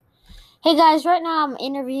Hey guys, right now I'm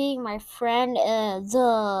interviewing my friend.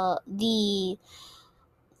 The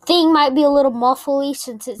thing might be a little muffly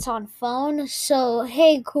since it's on phone. So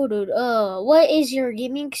hey, cool dude. What is your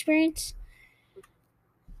gaming experience?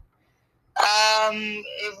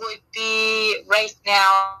 It would be right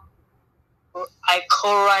now. I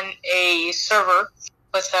co-run a server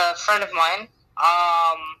with a friend of mine.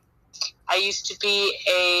 I used to be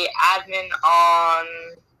a admin on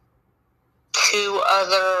two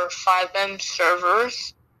other FiveM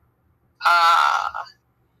servers.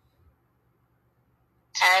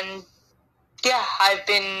 And yeah, I've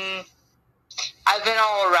been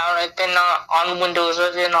all around. I've been on Windows.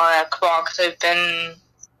 I've been on Xbox. I've been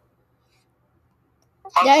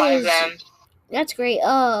on That is FiveM. that's great.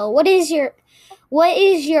 What is your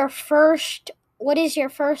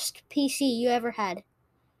first PC you ever had?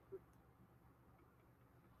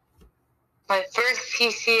 My first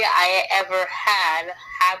PC I ever had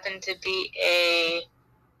happened to be a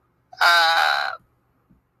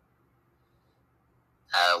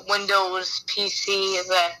Windows PC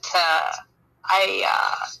that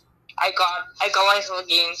I got myself a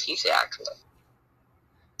gaming PC actually.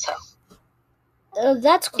 So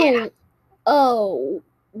That's yeah, cool. Oh,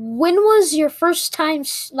 when was your first time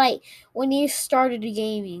when you started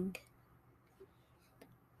gaming?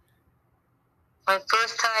 my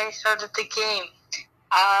first time I started the game.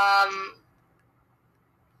 Um,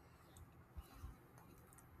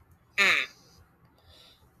 hmm.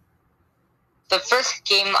 The first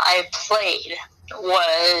game I played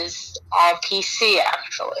was on PC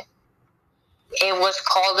actually. It was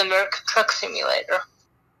called American Truck Simulator.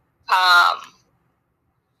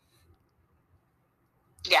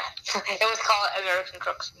 Yeah, it was called American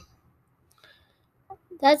Truck Simulator.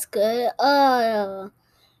 That's good.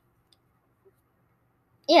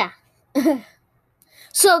 Yeah.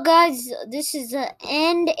 So, guys, this is the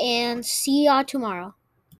end, and see y'all tomorrow.